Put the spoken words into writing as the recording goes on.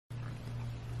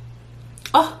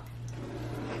Oh,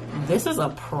 this is a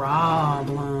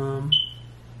problem.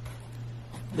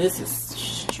 This is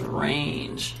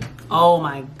strange. Oh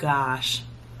my gosh.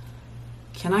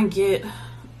 Can I get,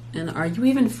 and are you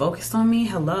even focused on me?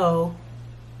 Hello?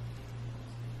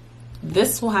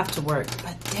 This will have to work,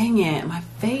 but dang it, my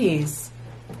face.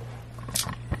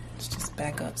 Let's just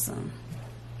back up some.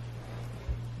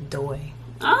 Doy.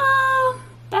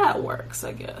 That works,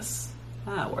 I guess.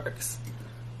 That works.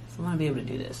 So I'm gonna be able to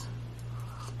do this.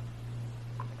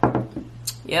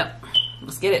 Yep,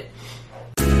 let's get it.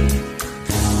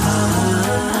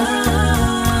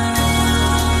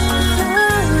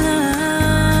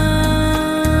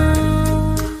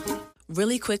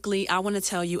 Really quickly, I want to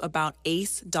tell you about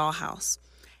Ace Dollhouse.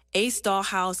 Ace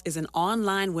Dollhouse is an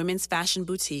online women's fashion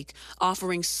boutique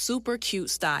offering super cute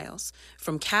styles,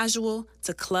 from casual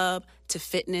to club to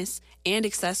fitness and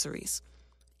accessories.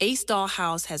 Ace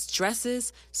Dollhouse has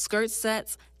dresses, skirt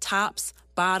sets, tops,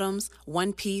 bottoms,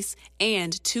 one-piece,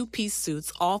 and two-piece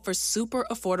suits, all for super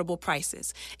affordable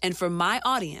prices. And for my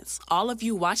audience, all of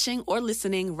you watching or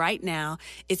listening right now,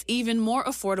 it's even more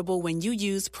affordable when you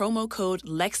use promo code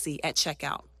LEXI at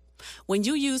checkout. When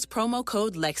you use promo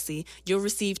code LEXI, you'll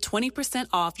receive 20%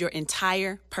 off your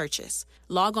entire purchase.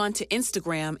 Log on to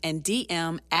Instagram and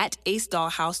DM at Ace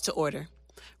Dollhouse to order.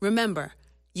 Remember,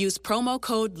 use promo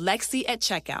code LEXI at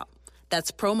checkout. That's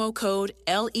promo code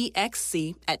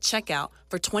LEXC at checkout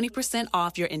for 20%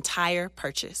 off your entire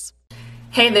purchase.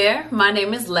 Hey there, my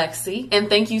name is Lexi, and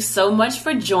thank you so much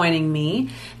for joining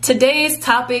me. Today's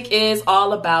topic is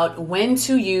all about when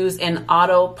to use an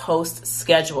auto post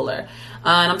scheduler.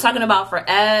 And I'm talking about for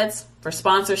ads, for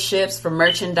sponsorships, for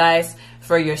merchandise,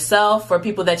 for yourself, for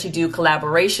people that you do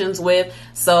collaborations with.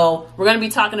 So we're going to be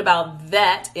talking about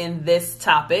that in this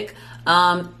topic.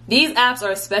 These apps are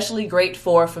especially great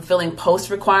for fulfilling post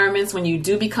requirements when you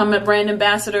do become a brand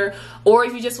ambassador, or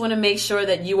if you just want to make sure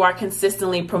that you are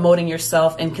consistently promoting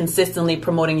yourself and consistently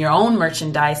promoting your own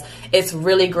merchandise. It's a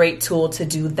really great tool to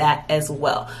do that as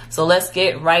well. So let's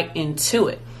get right into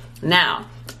it. Now,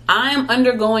 I'm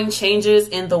undergoing changes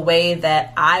in the way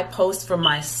that I post for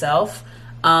myself.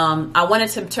 I wanted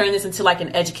to turn this into like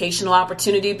an educational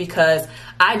opportunity because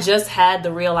I just had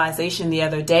the realization the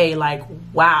other day, like,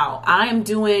 wow, I am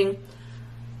doing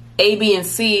A, B, and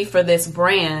C for this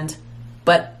brand,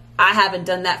 but I haven't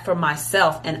done that for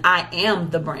myself, and I am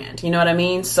the brand. You know what I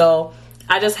mean? So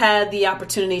I just had the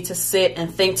opportunity to sit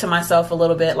and think to myself a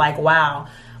little bit like, wow,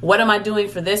 what am I doing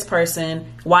for this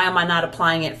person? Why am I not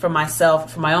applying it for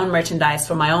myself, for my own merchandise,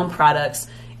 for my own products?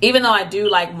 Even though I do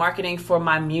like marketing for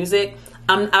my music,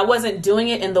 I wasn't doing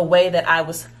it in the way that I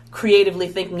was creatively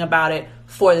thinking about it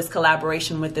for this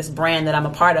collaboration with this brand that I'm a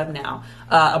part of now,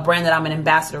 a brand that I'm an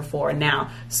ambassador for now.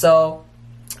 So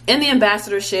in the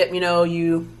ambassadorship,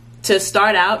 to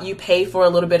start out, you pay for a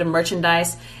little bit of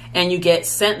merchandise and you get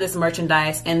sent this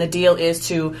merchandise, and the deal is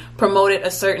to promote it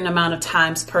a certain amount of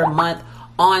times per month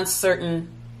on certain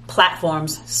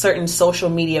platforms, certain social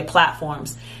media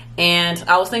platforms. And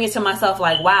I was thinking to myself,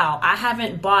 like, wow, I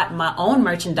haven't bought my own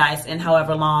merchandise in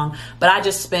however long, but I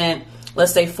just spent,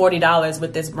 let's say, $40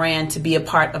 with this brand to be a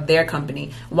part of their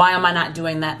company. Why am I not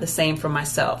doing that the same for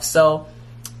myself? So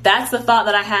that's the thought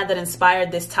that I had that inspired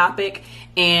this topic.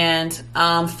 And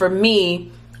for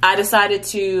me, I decided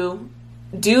to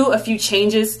do a few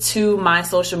changes to my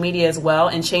social media as well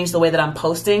and change the way that I'm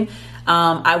posting.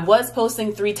 I was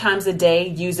posting 3 times a day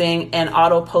using an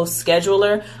auto post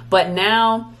scheduler, but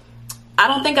now I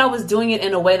don't think I was doing it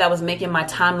in a way that was making my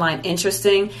timeline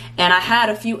interesting. And I had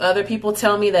a few other people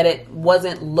tell me that it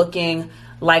wasn't looking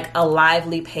like a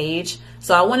lively page.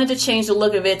 So I wanted to change the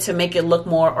look of it to make it look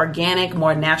more organic,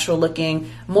 more natural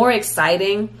looking, more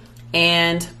exciting.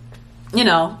 And,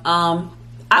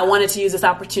 I wanted to use this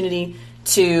opportunity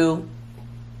to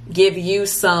give you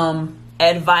some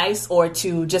advice or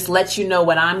to just let you know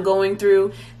what I'm going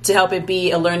through to help it be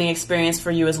a learning experience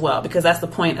for you as well, because that's the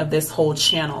point of this whole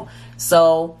channel.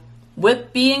 So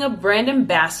with being a brand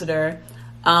ambassador,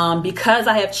 because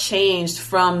I have changed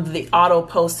from the auto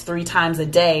post 3 times a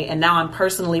day and now I'm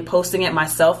personally posting it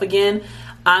myself again,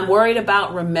 I'm worried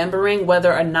about remembering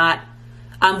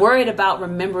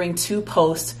to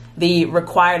post the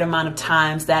required amount of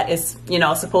times that is,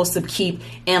 supposed to keep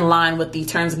in line with the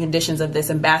terms and conditions of this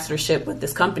ambassadorship with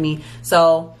this company.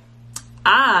 So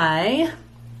I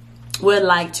would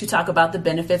like to talk about the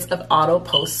benefits of auto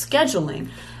post scheduling.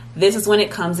 This is when it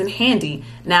comes in handy.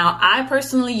 Now, I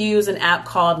personally use an app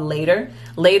called Later.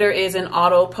 Later is an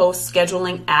auto post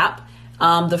scheduling app.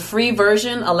 The free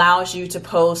version allows you to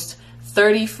post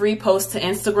 30 free posts to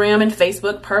Instagram and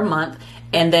Facebook per month,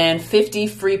 and then 50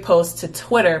 free posts to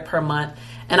Twitter per month.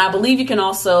 And I believe you can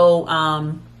also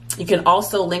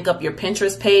link up your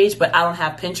Pinterest page, but I don't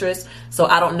have Pinterest, so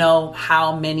I don't know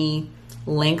how many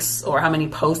links or how many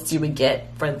posts you would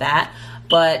get for that.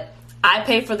 But I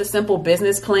pay for the Simple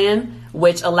Business plan,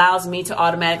 which allows me to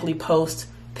automatically post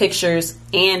pictures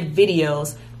and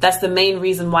videos. That's the main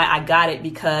reason why I got it,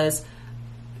 because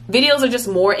videos are just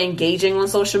more engaging on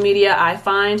social media, I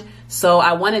find. So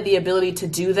I wanted the ability to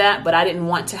do that, but I didn't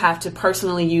want to have to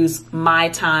personally use my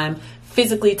time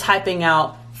physically typing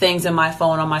out things in my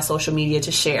phone on my social media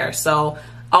to share. So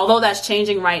although that's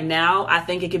changing right now, I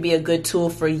think it could be a good tool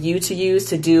for you to use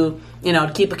to do,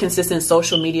 to keep a consistent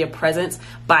social media presence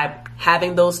by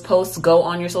having those posts go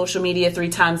on your social media 3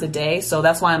 times a day. So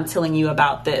that's why I'm telling you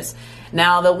about this.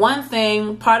 Now, the one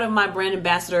thing, part of my brand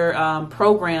ambassador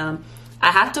program,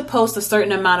 I have to post a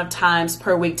certain amount of times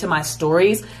per week to my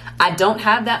stories. I don't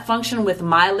have that function with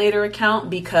my Later account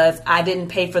because I didn't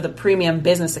pay for the premium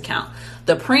business account.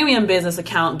 The premium business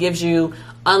account gives you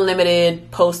unlimited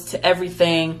posts to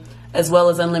everything, as well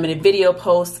as unlimited video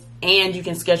posts, and you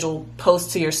can schedule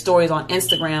posts to your stories on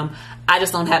Instagram. I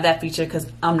just don't have that feature because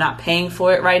I'm not paying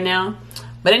for it right now.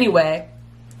 But anyway,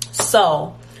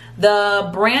 so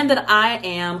the brand that I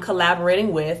am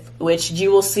collaborating with, which you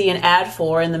will see an ad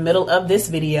for in the middle of this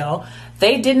video,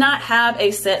 they did not have a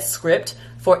set script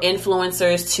for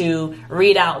influencers to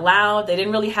read out loud. They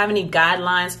didn't really have any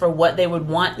guidelines for what they would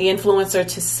want the influencer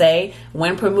to say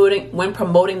when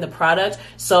promoting the product.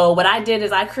 So what I did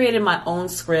is I created my own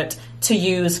script to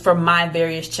use for my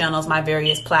various channels, my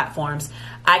various platforms.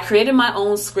 I created my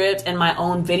own script and my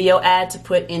own video ad to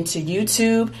put into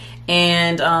YouTube,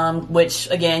 and which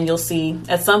again you'll see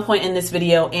at some point in this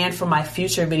video and for my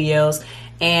future videos.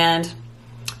 And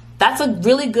that's a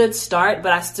really good start,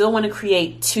 but I still want to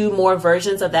create 2 more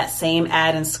versions of that same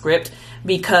ad and script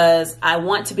because I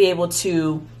want to be able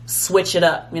to switch it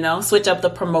up, switch up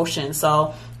the promotion.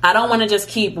 So I don't want to just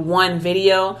keep one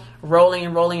video rolling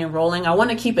and rolling and rolling. I want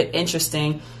to keep it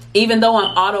interesting. Even though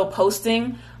I'm auto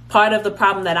posting, part of the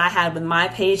problem that I had with my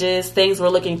pages, things were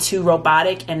looking too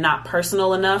robotic and not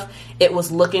personal enough. It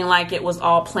was looking like it was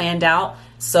all planned out.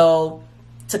 So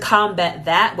to combat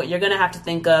that, what you're going to have to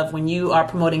think of when you are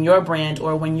promoting your brand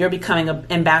or when you're becoming an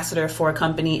ambassador for a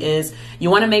company is you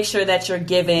want to make sure that you're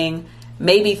giving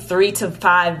maybe 3 to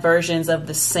 5 versions of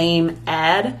the same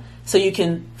ad so you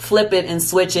can flip it and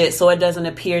switch it so it doesn't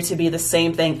appear to be the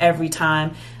same thing every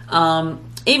time.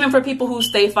 Even for people who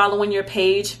stay following your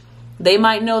page, they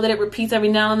might know that it repeats every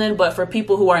now and then, but for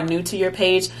people who are new to your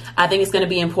page, I think it's going to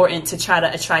be important to try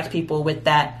to attract people with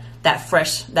that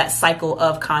cycle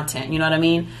of content. You know what I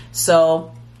mean?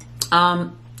 So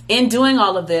in doing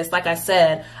all of this, like I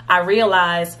said, I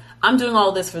realized I'm doing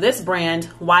all this for this brand.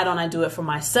 Why don't I do it for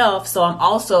myself? So I'm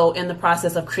also in the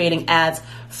process of creating ads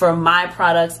for my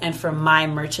products and for my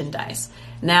merchandise.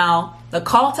 Now, the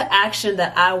call to action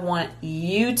that I want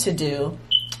you to do,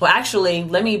 well, actually,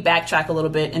 let me backtrack a little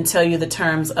bit and tell you the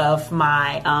terms of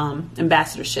my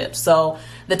ambassadorship. So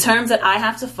the terms that I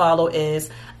have to follow is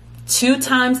 2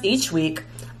 times each week,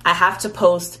 I have to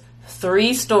post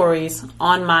 3 stories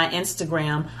on my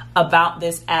Instagram about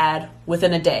this ad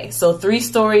within a day. So 3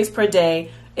 stories per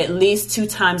day, at least 2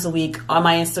 times a week on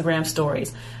my Instagram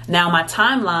stories. Now my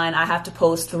timeline, I have to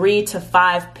post 3 to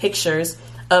 5 pictures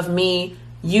of me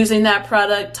using that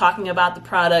product, talking about the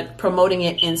product, promoting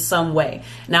it in some way.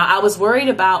 Now I was worried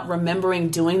about remembering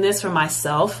doing this for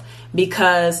myself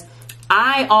because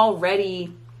I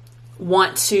already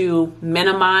want to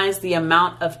minimize the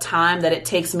amount of time that it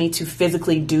takes me to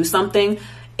physically do something.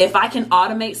 If I can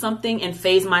automate something and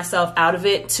phase myself out of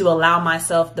it to allow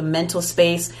myself the mental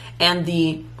space and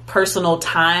the personal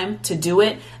time to do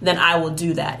it, then I will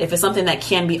do that. If it's something that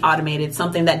can be automated,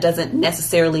 something that doesn't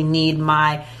necessarily need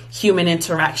my human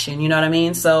interaction, you know what I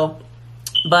mean? So,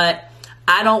 but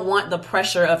I don't want the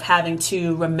pressure of having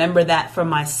to remember that for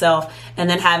myself and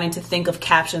then having to think of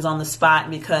captions on the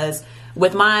spot, because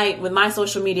with my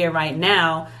social media right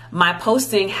now, my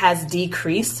posting has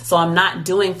decreased. So I'm not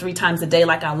doing 3 times a day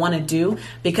like I want to do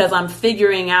because I'm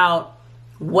figuring out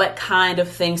what kind of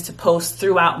things to post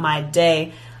throughout my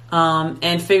day,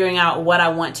 and figuring out what I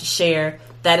want to share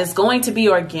that is going to be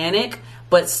organic,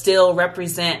 but still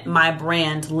represent my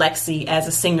brand, Lexi, as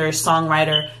a singer,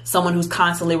 songwriter, someone who's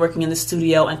constantly working in the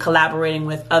studio and collaborating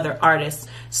with other artists.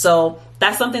 So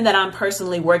that's something that I'm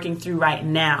personally working through right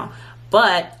now.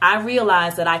 But I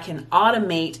realize that I can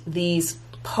automate these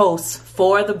posts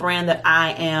for the brand that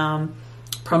I am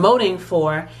promoting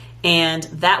for, and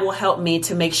that will help me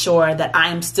to make sure that I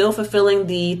am still fulfilling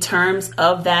the terms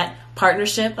of that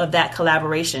partnership, of that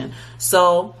collaboration.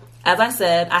 So as I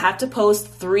said, I have to post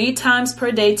 3 times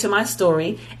per day to my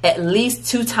story, at least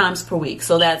 2 times per week.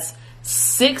 So that's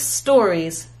 6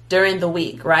 stories during the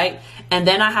week, right? And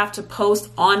then I have to post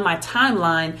on my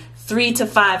timeline 3 to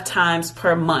 5 times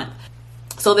per month.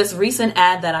 So this recent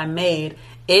ad that I made,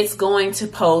 it's going to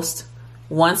post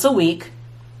once a week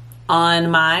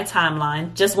on my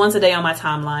timeline, just once a day on my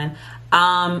timeline.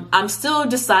 I'm still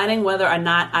deciding whether or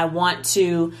not I want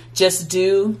to just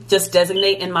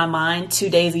designate in my mind 2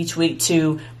 days each week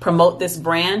to promote this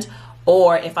brand,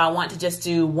 or if I want to just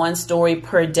do 1 story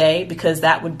per day, because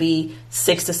that would be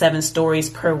 6 to 7 stories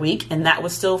per week, and that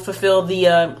would still fulfill the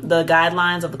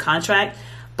guidelines of the contract.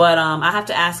 But I have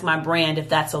to ask my brand if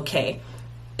that's okay.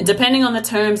 Depending on the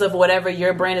terms of whatever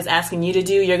your brand is asking you to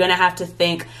do, you're going to have to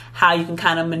think how you can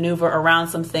kind of maneuver around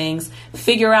some things,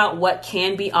 figure out what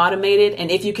can be automated.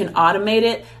 And if you can automate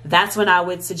it, that's when I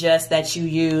would suggest that you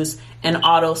use an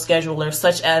auto scheduler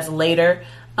such as Later.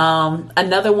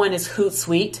 Another one is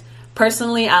Hootsuite.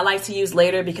 Personally, I like to use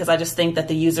Later because I just think that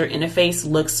the user interface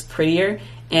looks prettier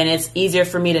and it's easier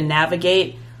for me to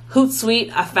navigate.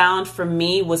 Hootsuite, I found for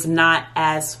me, was not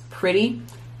as pretty.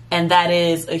 And that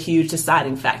is a huge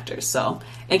deciding factor. So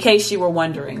in case you were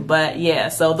wondering, but yeah,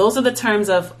 so those are the terms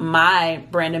of my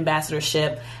brand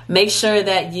ambassadorship. Make sure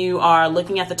that you are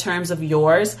looking at the terms of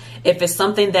yours. If it's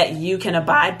something that you can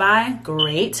abide by,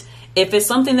 great. If it's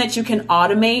something that you can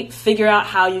automate, figure out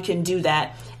how you can do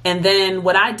that. And then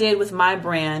what I did with my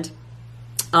brand,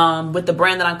 with the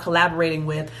brand that I'm collaborating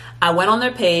with, I went on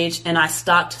their page and I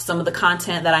stocked some of the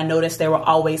content that I noticed they were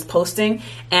always posting,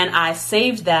 and I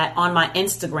saved that on my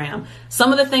Instagram.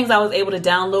 Some of the things I was able to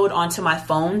download onto my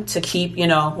phone to keep,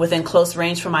 within close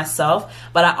range for myself,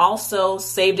 but I also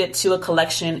saved it to a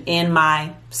collection in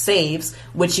my saves,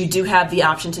 which you do have the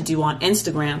option to do on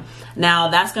Instagram. Now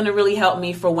that's going to really help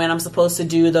me for when I'm supposed to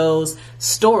do those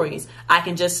stories. I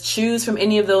can just choose from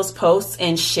any of those posts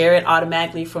and share it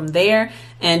automatically from there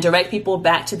and direct people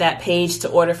back to that page to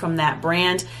order from that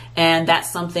brand. And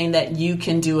that's something that you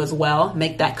can do as well.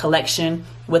 Make that collection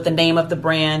with the name of the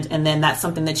brand, and then that's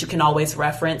something that you can always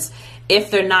reference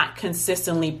if they're not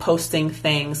consistently posting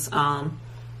things.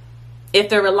 If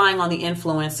they're relying on the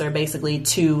influencer basically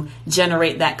to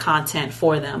generate that content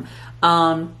for them.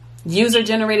 User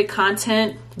generated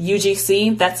content,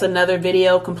 UGC, that's another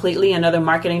video completely, another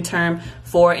marketing term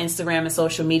for Instagram and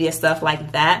social media stuff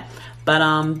like that.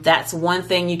 But that's one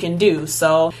thing you can do.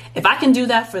 So if I can do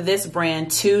that for this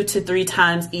brand 2 to 3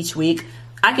 times each week,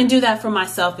 I can do that for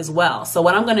myself as well. So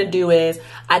what I'm going to do is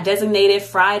I designated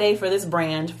Friday for this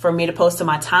brand for me to post to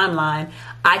my timeline.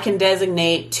 I can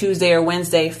designate Tuesday or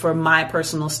Wednesday for my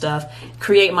personal stuff,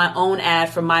 create my own ad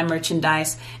for my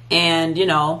merchandise, and,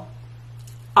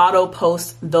 auto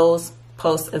post those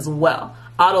posts as well.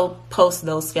 Auto post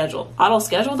those schedule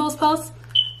those posts,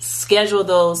 schedule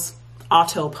those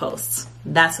auto posts.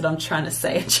 That's what I'm trying to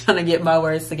say, trying to get my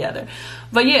words together.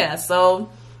 But yeah, so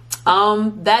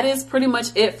that is pretty much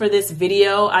it for this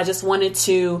video. I just wanted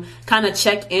to kind of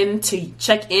check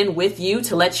in with you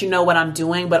to let you know what I'm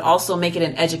doing, but also make it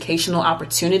an educational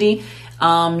opportunity.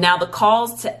 Now the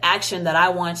calls to action that I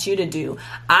want you to do,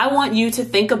 I want you to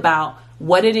think about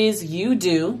what it is you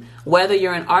do, whether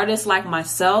you're an artist like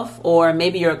myself, or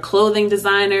maybe you're a clothing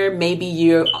designer, maybe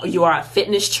you are a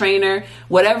fitness trainer,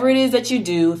 whatever it is that you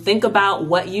do, think about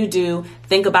what you do,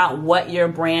 think about what your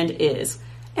brand is.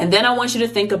 And then I want you to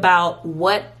think about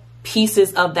what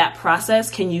pieces of that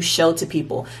process can you show to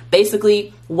people.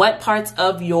 Basically, what parts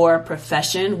of your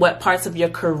profession, what parts of your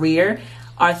career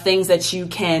are things that you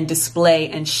can display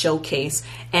and showcase,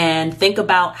 and think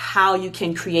about how you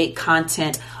can create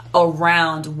content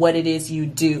around what it is you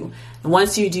do.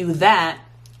 Once you do that,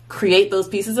 create those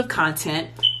pieces of content.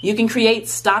 You can create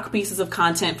stock pieces of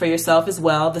content for yourself as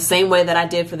well, the same way that I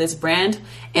did for this brand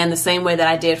and the same way that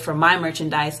I did for my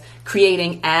merchandise,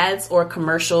 creating ads or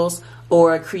commercials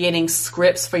or creating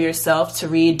scripts for yourself to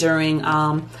read during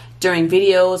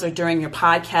videos or during your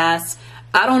podcasts.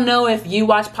 I don't know if you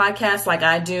watch podcasts like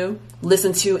I do,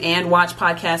 listen to and watch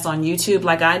podcasts on YouTube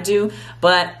like I do,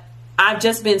 but I've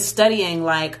just been studying,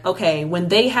 like, okay, when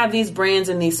they have these brands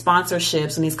and these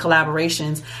sponsorships and these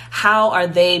collaborations, how are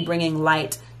they bringing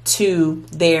light to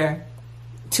their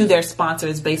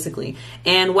sponsors, basically?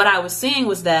 And what I was seeing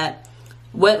was that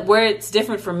where it's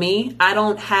different for me, I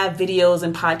don't have videos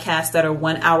and podcasts that are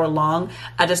 1 hour long.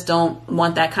 I just don't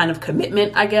want that kind of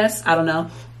commitment, I guess. I don't know.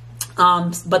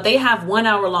 But they have 1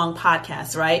 hour long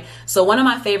podcasts, right? So one of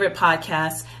my favorite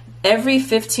podcasts, every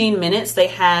 15 minutes, they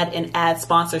had an ad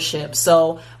sponsorship.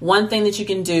 So one thing that you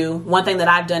can do, one thing that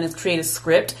I've done is create a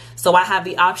script. So I have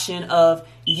the option of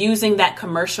using that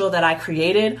commercial that I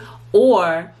created,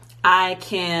 or I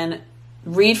can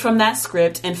read from that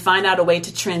script and find out a way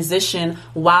to transition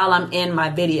while I'm in my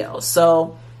video.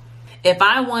 So if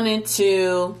I wanted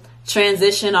to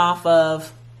transition off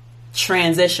of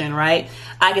transition, right?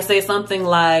 I could say something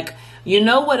like, you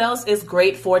know what else is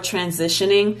great for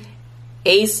transitioning?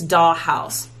 Ace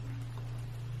Dollhouse.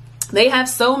 They have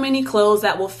so many clothes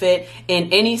that will fit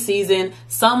in any season,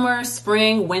 summer,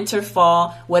 spring, winter,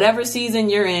 fall, whatever season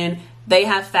you're in, they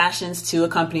have fashions to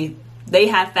accompany. They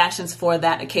have fashions for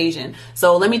that occasion.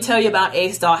 So let me tell you about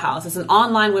Ace Dollhouse. It's an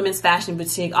online women's fashion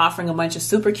boutique offering a bunch of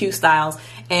super cute styles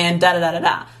and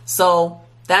da-da-da-da-da. So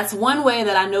that's one way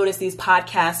that I noticed these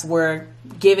podcasts were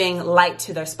giving light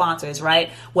to their sponsors, right?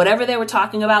 Whatever they were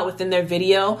talking about within their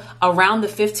video, around the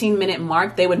 15-minute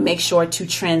mark, they would make sure to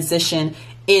transition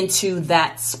into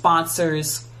that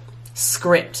sponsor's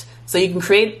script. So you can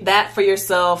create that for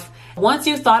yourself. Once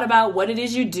you've thought about what it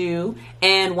is you do,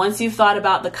 and once you've thought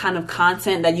about the kind of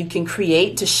content that you can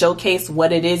create to showcase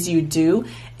what it is you do,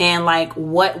 and like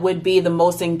what would be the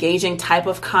most engaging type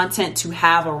of content to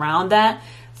have around that,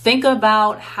 think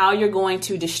about how you're going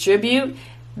to distribute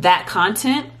that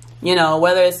content. You know,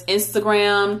 whether it's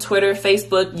Instagram, Twitter,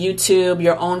 Facebook, YouTube,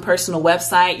 your own personal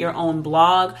website, your own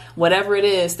blog, whatever it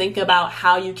is, think about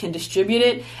how you can distribute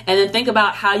it, and then think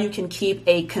about how you can keep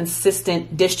a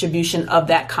consistent distribution of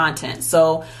that content.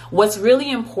 So what's really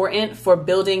important for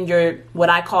building your, what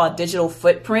I call a digital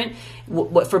footprint,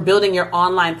 for building your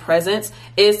online presence,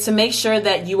 is to make sure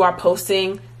that you are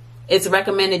posting. It's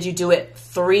recommended you do it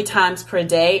 3 times per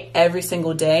day, every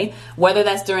single day, whether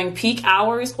that's during peak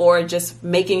hours or just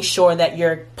making sure that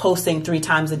you're posting 3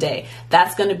 times a day.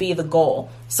 That's going to be the goal.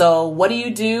 So what do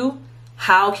you do?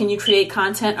 How can you create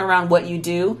content around what you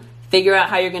do? Figure out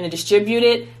how you're going to distribute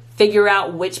it. Figure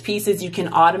out which pieces you can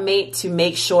automate to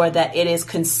make sure that it is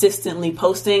consistently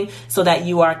posting, so that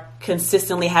you are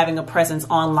consistently having a presence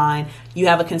online. You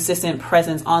have a consistent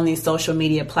presence on these social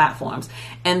media platforms.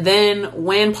 And then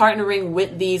when partnering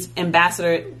with these when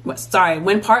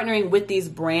partnering with these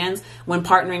brands, when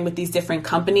partnering with these different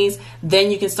companies,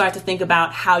 then you can start to think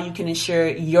about how you can ensure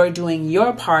you're doing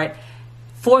your part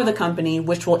for the company,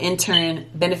 which will in turn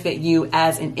benefit you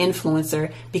as an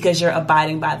influencer because you're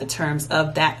abiding by the terms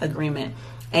of that agreement.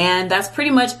 And that's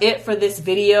pretty much it for this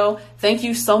video. Thank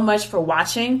you so much for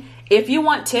watching. If you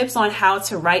want tips on how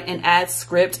to write an ad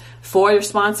script for your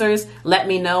sponsors, let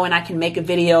me know and I can make a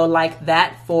video like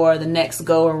that for the next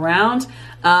go around.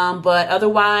 But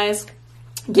otherwise,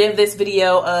 give this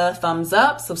video a thumbs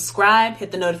up, subscribe, hit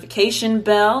the notification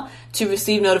bell to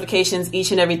receive notifications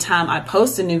each and every time I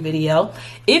post a new video.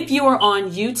 If you are on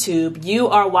YouTube, you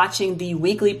are watching the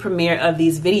weekly premiere of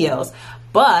these videos,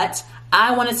 but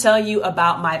I want to tell you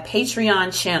about my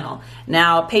Patreon channel.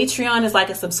 Now, Patreon is like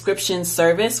a subscription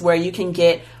service where you can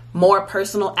get more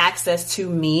personal access to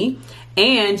me,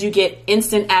 and you get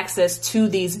instant access to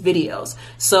these videos.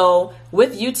 So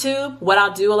with YouTube, what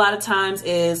I'll do a lot of times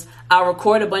is I'll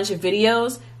record a bunch of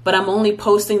videos, but I'm only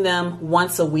posting them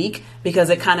once a week because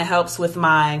it kind of helps with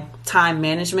my time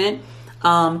management.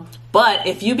 But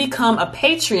if you become a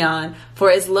Patreon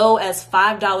for as low as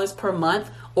 $5 per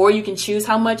month, or you can choose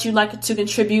how much you'd like to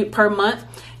contribute per month,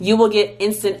 you will get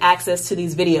instant access to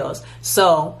these videos.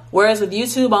 So whereas with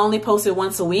YouTube, I only post it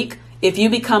once a week, if you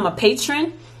become a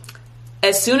patron,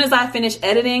 as soon as I finish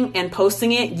editing and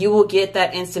posting it, you will get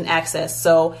that instant access.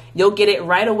 So you'll get it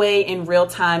right away in real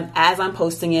time as I'm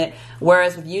posting it.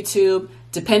 Whereas with YouTube,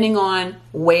 depending on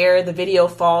where the video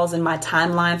falls in my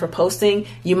timeline for posting,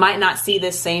 you might not see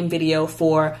this same video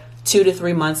for 2 to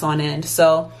 3 months on end.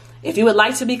 So if you would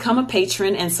like to become a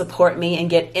patron and support me and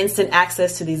get instant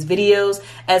access to these videos,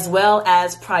 as well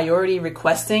as priority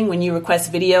requesting, when you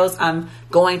request videos, I'm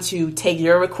going to take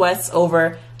your requests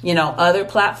over other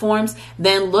platforms,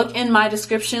 then look in my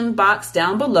description box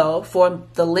down below for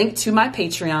the link to my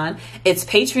Patreon. It's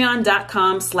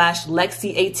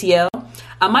patreon.com/LexiATL.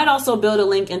 I might also build a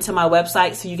link into my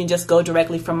website so you can just go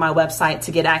directly from my website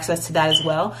to get access to that as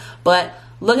well. But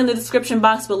look in the description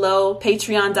box below,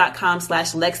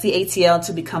 patreon.com/LexiATL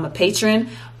to become a patron.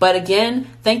 But again,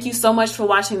 thank you so much for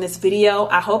watching this video.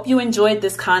 I hope you enjoyed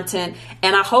this content,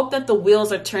 and I hope that the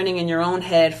wheels are turning in your own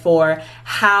head for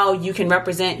how you can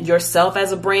represent yourself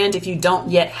as a brand if you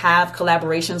don't yet have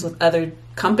collaborations with other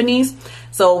companies.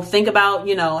 So think about,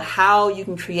 how you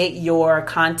can create your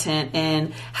content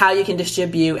and how you can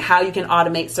distribute, how you can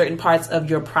automate certain parts of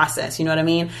your process. You know what I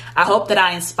mean? I hope that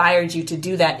I inspired you to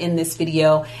do that in this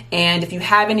video. And if you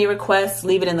have any requests,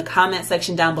 leave it in the comment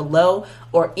section down below,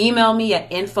 or email me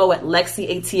at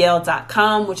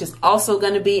info@lexiatl.com, which is also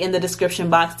going to be in the description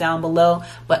box down below.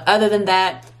 But other than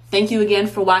that, thank you again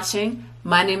for watching.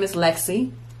 My name is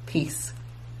Lexi. Peace.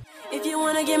 If you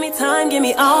wanna give me time, give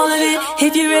me all of it.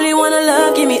 If you really wanna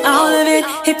love, give me all of it.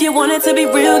 If you want it to be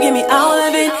real, give me all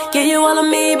of it. Give you all of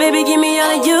me, baby, give me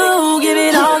all of you. Give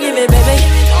it all, give it, baby.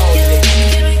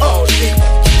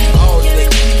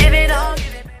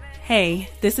 Hey,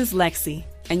 this is Lexi,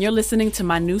 and you're listening to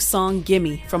my new song,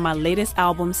 Gimme, from my latest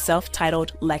album,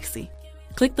 self-titled Lexi.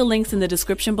 Click the links in the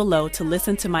description below to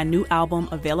listen to my new album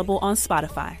available on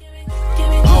Spotify.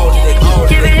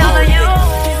 Give it all of you.